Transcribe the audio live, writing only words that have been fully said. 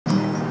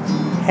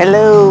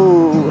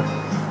Hello,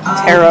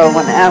 Tarot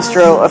and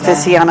Astro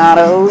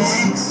aficionados.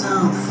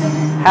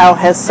 How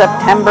has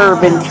September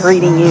been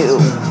treating you?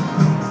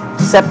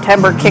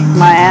 September kicked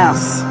my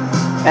ass,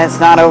 and it's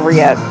not over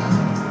yet.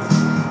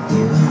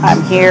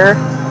 I'm here,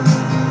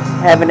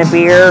 having a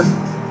beer,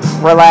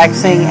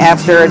 relaxing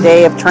after a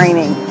day of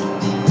training.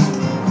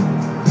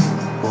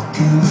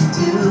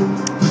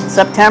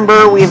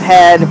 September, we've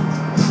had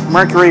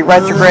Mercury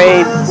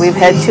retrograde. We've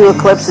had 2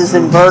 eclipses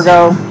in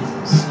Virgo.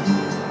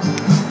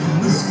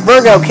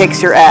 Virgo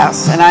kicks your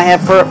ass, and I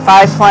have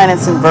 5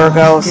 planets in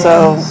Virgo,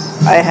 so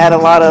I had a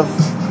lot of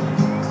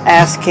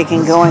ass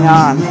kicking going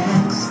on.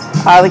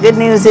 The good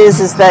news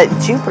is that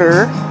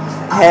Jupiter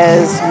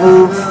has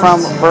moved from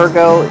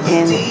Virgo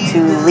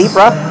into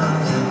Libra,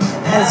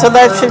 and so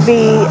that should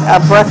be a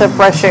breath of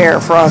fresh air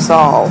for us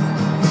all.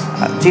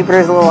 Jupiter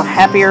is a little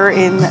happier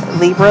in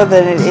Libra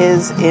than it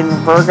is in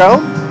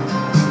Virgo,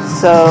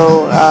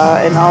 so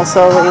and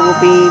also it will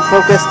be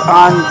focused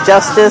on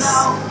justice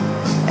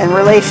and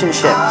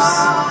relationships.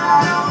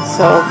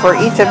 So for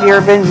each of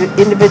your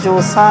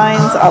individual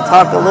signs, I'll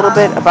talk a little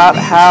bit about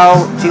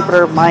how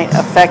Jupiter might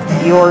affect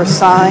your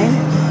sign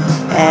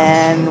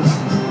and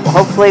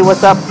hopefully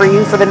what's up for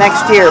you for the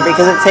next year,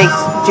 because it takes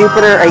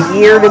Jupiter a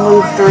year to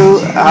move through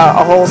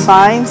a whole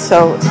sign.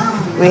 So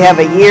we have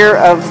a year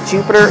of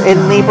Jupiter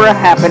in Libra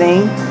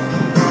happening,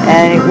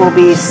 and it will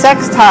be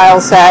sextile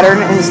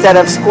Saturn instead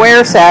of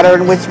square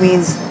Saturn, which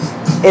means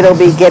it'll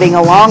be getting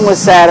along with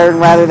Saturn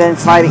rather than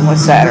fighting with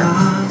Saturn.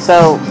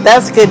 So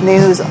that's good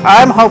news.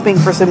 I'm hoping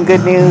for some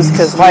good news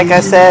because, like I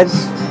said,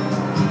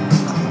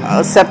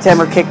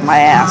 September kicked my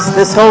ass.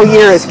 This whole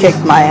year has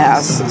kicked my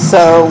ass.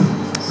 So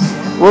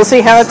we'll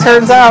see how it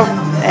turns out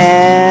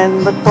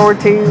and look forward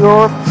to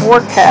your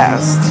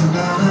forecast.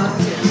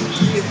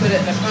 You put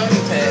it in a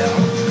ponytail.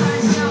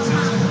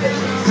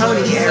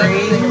 Howdy,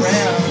 Aries.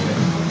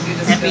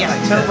 Happy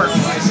October.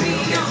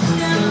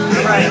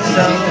 Alright,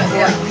 so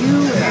for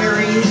you,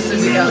 Aries,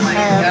 you have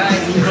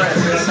Libra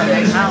in the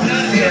 7th house.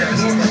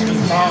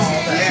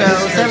 So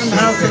 7th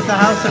house is the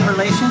house of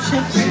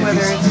relationships,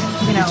 whether it's,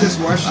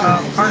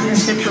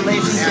 partnership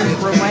relationships,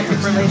 romantic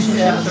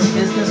relationships, or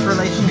business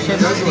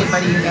relationships.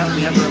 Anybody you know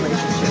you have a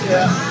relationship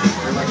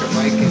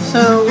with.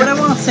 So what I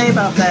want to say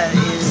about that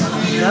is,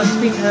 just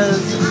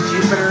because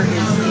Jupiter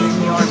is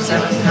in your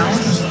 7th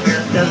house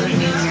doesn't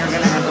mean you're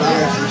going to have a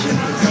relationship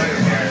with someone.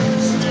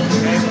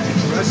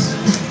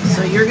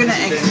 So you're going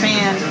to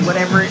expand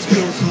whatever it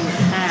is you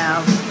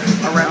have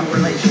around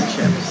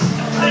relationships.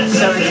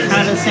 So it's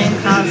kind of the same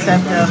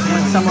concept of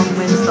when someone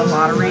wins the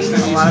lottery,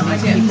 a lot of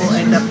these people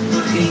end up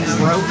being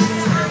broke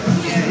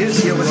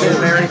within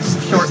a very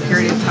short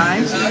period of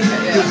time,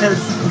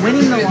 because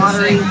winning the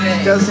lottery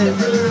doesn't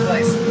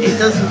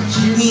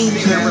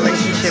change their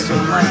relationship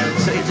with money,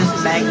 so it just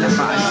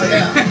magnifies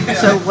it.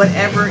 So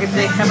whatever, if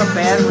they have a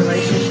bad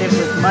relationship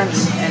with money,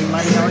 and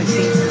money always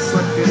seems to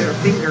slip through their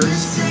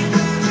fingers,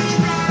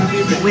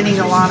 winning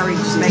the lottery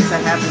just makes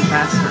that happen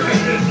faster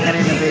and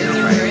in a bigger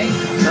way.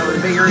 So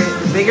the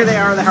bigger they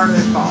are, the harder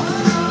they fall.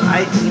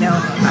 I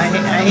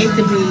hate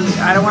to be,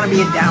 I don't want to be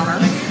a downer,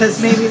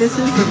 because maybe this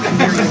is the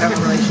year you have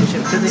a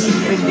relationship. Because if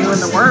you've been doing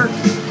the work,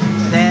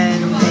 then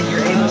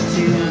you're able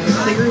to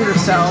clear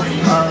yourself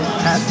of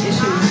past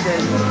issues,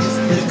 then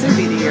this could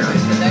be the year.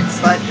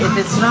 But if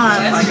it's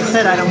not, like I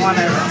said, I don't want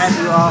to have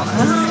you all,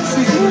 have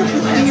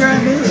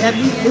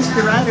this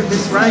be right or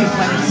this right,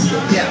 when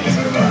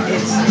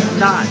it's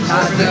not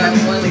if you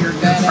haven't cleared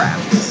your crap.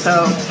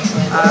 So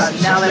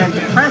now that I've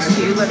depressed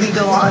you, let me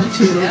go on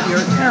to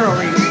your tarot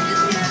reading.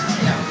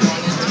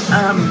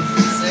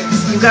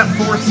 You've got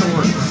 4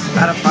 swords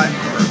out of 5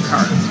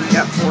 cards. You've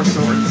got 4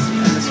 swords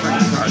in the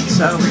strength card.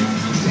 So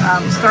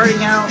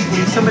starting out,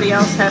 when somebody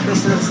else had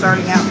this as a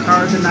starting out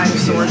card, the Knight of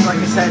Swords, like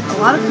I said, a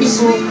lot of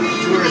people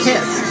are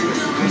pissed.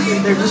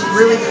 They're just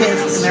really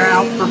pissed, and they're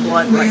out for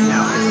blood right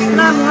now. And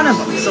I'm one of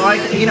them, so I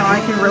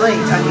can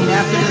relate. I mean,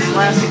 after this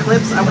last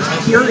eclipse, I was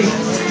furious,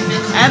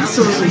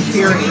 absolutely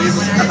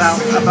furious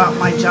about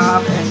my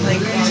job and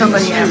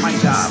somebody at my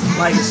job.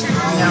 Like,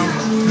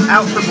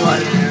 out for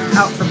blood,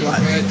 out for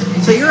blood.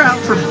 So you're out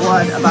for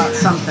blood about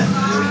something,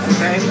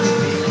 okay?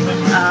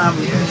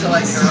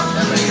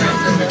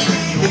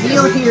 The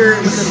deal here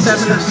with the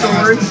 7 of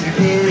Swords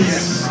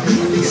is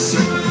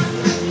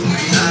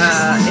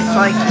it's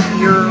like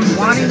you're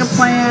wanting a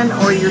plan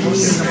or you're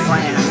needing a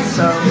plan.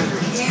 So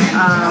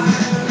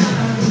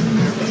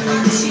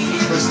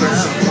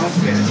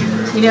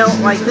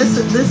like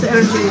this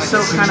energy is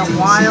so kind of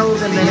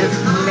wild, and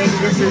then maybe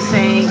this is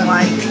saying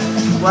like,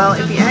 well,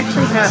 if you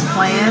actually had a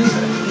plan,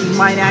 you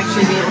might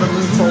actually be able to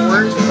move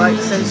forward, but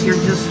since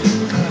you're just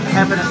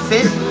having a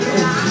fit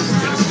and just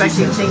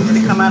expecting things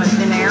to come out of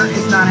thin air,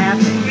 it's not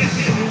happening.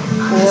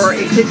 Or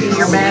it could be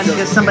you're mad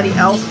because somebody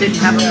else didn't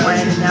have a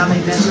plan and now they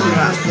messed you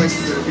up.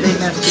 They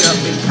messed you up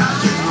big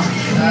time.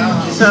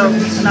 So,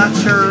 not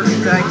sure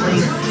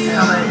exactly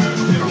how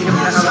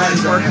that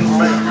is working,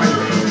 but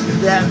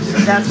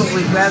that's what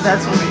we've got.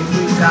 That's what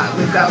we've got.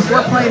 We've got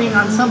foreplay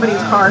on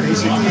somebody's part,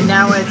 and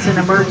now it's an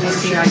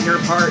emergency on your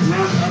part,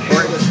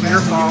 or it was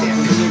your fault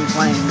because you didn't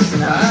plan. So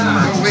now it's an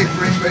emergency. Don't wait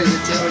for anybody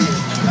to tell you.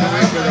 Don't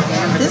wait for the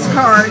horn. This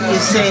card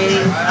is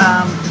saying,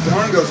 The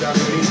horn goes out.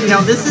 you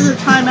know, this is a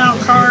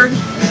timeout card,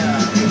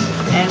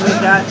 and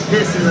we've got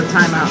this is a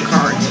timeout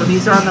card. So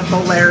these are on the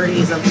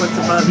polarities of what's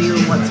above you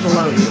and what's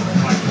below you.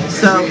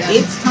 So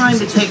it's time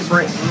to take a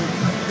break.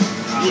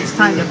 It's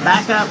time to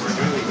back up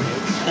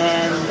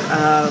and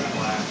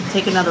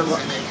take another look.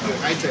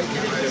 I take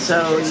it.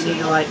 So you need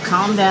to like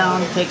calm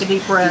down, take a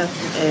deep breath,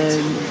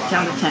 and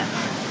count to 10.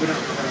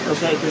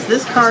 Okay, because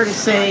this card is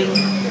saying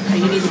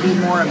you need to be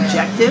more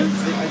objective.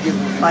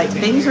 Like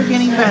things are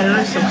getting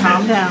better, so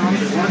calm down.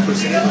 But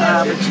you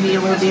need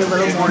to be a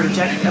little more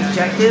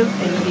objective,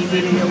 and you need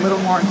to be a little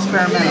more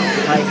experimental.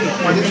 Like if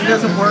one thing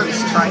doesn't work,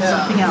 try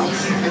something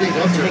else.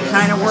 If it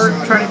kind of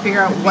worked, try to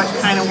figure out what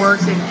kind of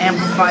works and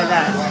amplify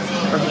that.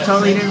 Or if it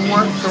totally didn't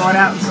work, throw it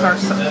out and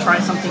try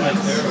something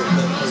else.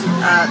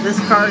 This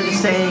card is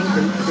saying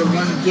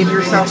give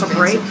yourself a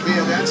break,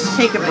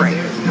 take a break.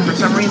 For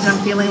some reason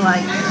I'm feeling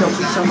like don't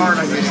be so hard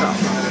on yourself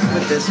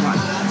with this one.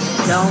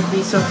 Don't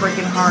be so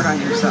freaking hard on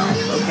yourself,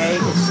 okay?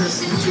 It's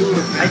just,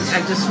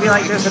 I just feel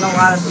like there's been a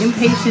lot of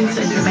impatience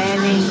and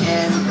demanding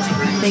and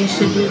things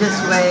should be this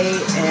way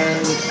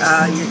and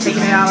you're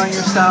taking it out on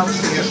yourself,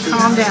 so just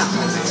calm down.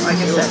 Like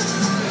I said,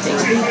 take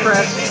a deep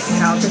breath,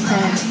 count to 10,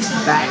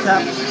 back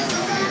up,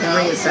 and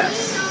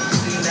reassess.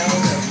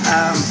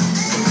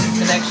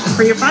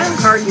 For your final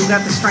card, you've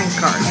got the strength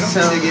card. So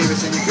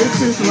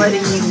this is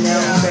letting you know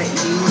that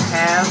you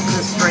have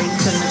the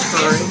strength and the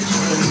courage.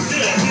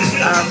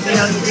 And, you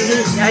know,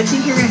 I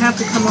think you're going to have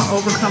to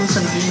overcome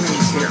some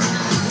demons here,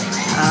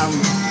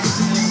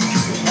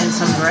 and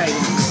some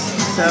dragons.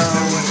 So,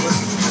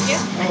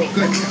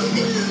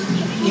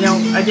 you know,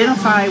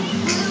 identify,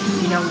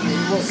 you know,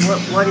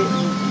 what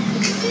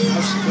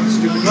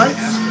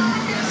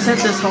set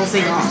this whole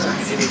thing off.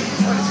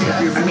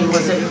 I mean,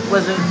 was it,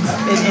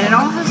 and it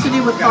all has to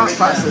do with thought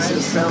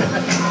processes, so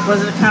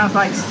was it kind of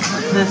like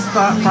this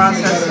thought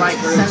process, like,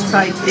 since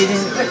I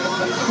didn't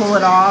pull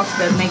it off,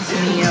 that makes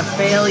me a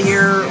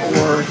failure,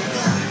 or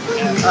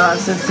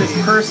since this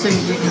person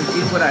didn't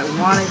do what I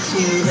wanted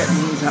to, that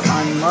means I'm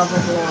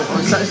unlovable, or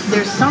so,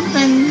 there's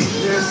something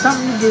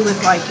to do with,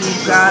 like,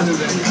 you've got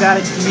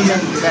a demon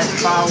that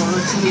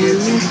follows you,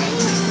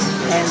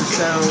 and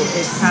so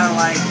it's kind of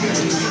like you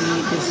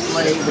need to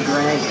slay the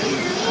dragon.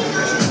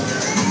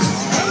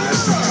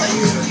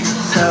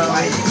 So,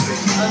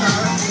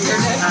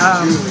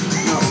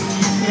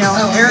 you know,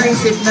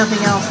 Aries, if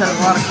nothing else, has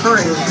a lot of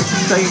courage.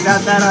 So you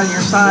got that on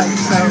your side.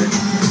 So,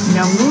 you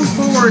know, move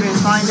forward and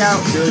find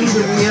out who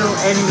the real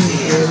enemy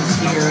is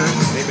here.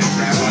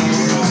 And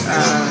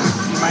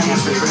you might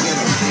have to forgive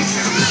him.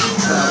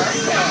 So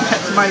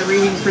that's my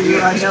reading for you.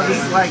 I know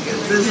this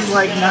is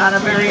like not a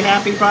very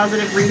happy,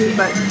 positive reading,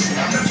 but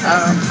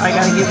I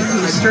gotta give it to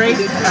you straight.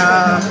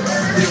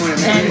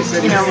 And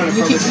you know,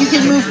 you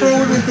can move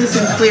forward with this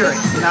and clear it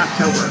in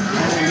October,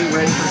 and then be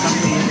ready for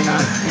something in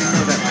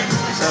November.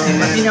 So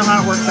let me know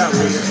how it works out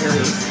for you,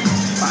 Aries.